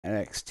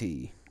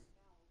NXT.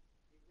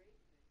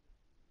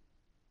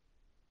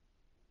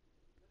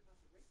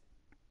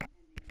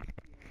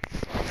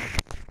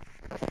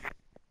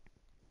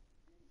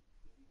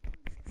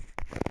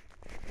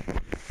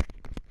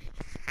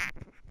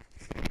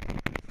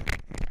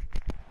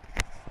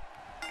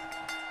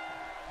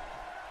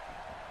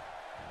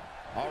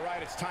 All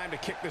right, it's time to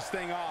kick this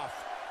thing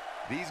off.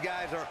 These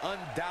guys are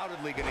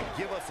undoubtedly going to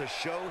give us a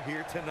show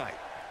here tonight.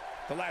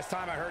 The last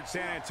time I heard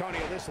San Antonio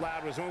this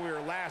loud was when we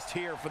were last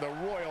here for the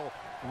Royal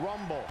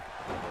Rumble.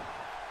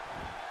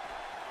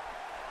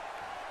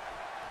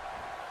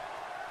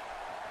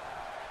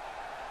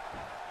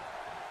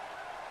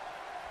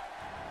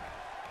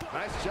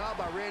 Nice job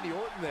by Randy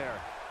Orton there.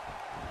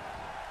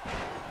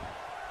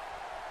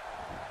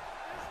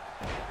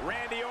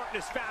 Randy Orton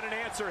has found an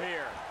answer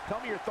here.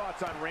 Tell me your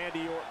thoughts on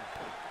Randy Orton.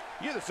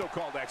 You're the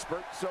so-called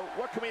expert, so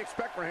what can we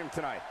expect from him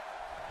tonight?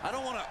 I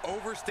don't want to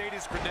overstate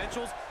his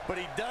credentials, but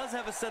he does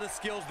have a set of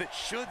skills that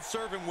should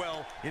serve him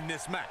well in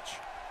this match.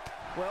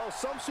 Well,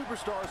 some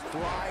superstars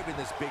thrive in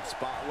this big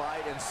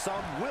spotlight, and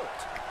some wilt.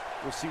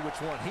 We'll see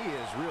which one he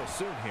is real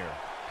soon here.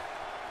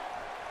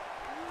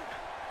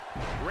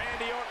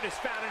 Randy Orton has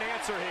found an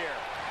answer here.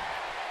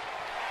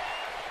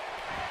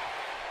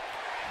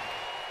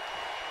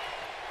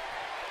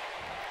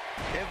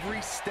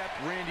 Every step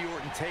Randy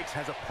Orton takes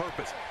has a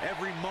purpose.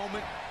 Every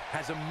moment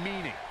has a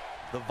meaning.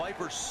 The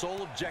Viper's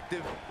sole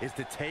objective is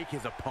to take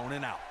his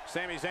opponent out.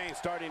 Sami Zayn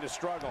starting to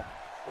struggle.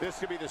 This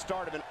could be the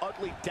start of an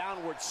ugly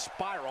downward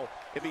spiral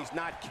if he's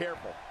not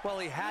careful. Well,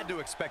 he had to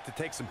expect to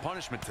take some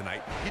punishment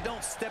tonight. You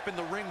don't step in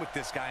the ring with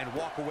this guy and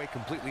walk away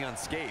completely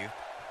unscathed.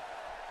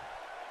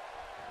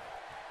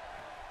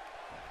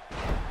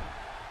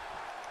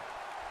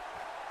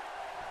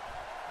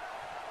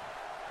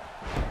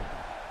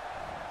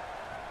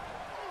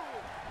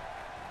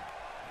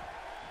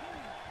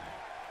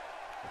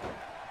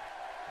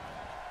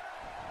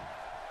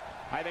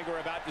 I think we're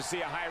about to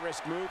see a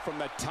high-risk move from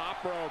the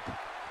top rope.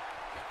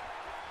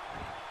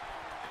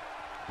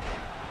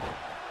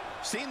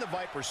 Seeing the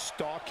Viper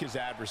stalk his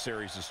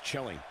adversaries is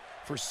chilling.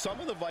 For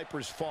some of the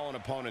Viper's fallen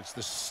opponents,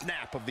 the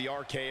snap of the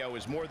RKO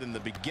is more than the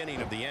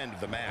beginning of the end of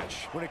the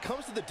match. When it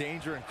comes to the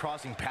danger in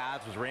crossing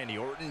paths with Randy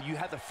Orton, you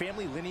have the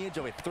family lineage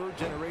of a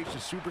third-generation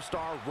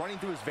superstar running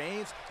through his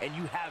veins, and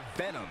you have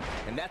Venom,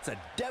 and that's a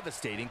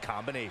devastating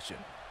combination.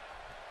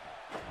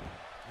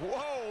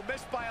 Whoa,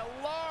 missed by a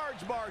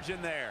large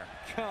margin there.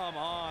 Come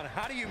on,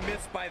 how do you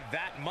miss by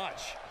that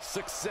much?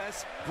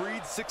 Success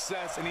breeds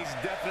success, and he's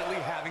definitely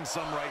having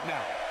some right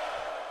now.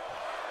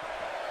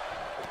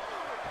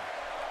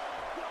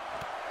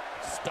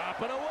 Stop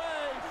it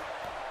away.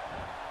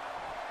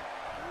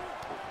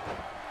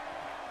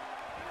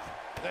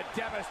 The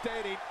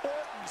devastating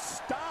Orton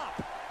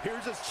stop.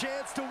 Here's his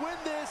chance to win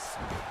this.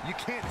 You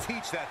can't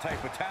teach that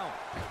type of talent.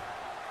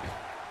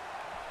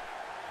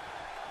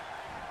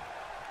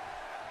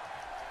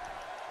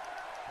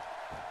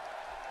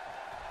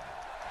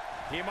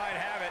 He might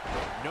have it.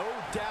 No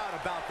doubt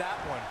about that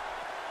one.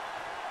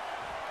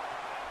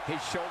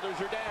 His shoulders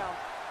are down.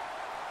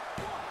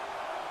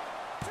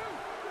 1,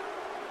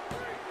 2,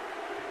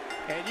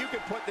 3. And you can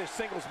put this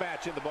singles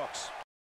match in the books.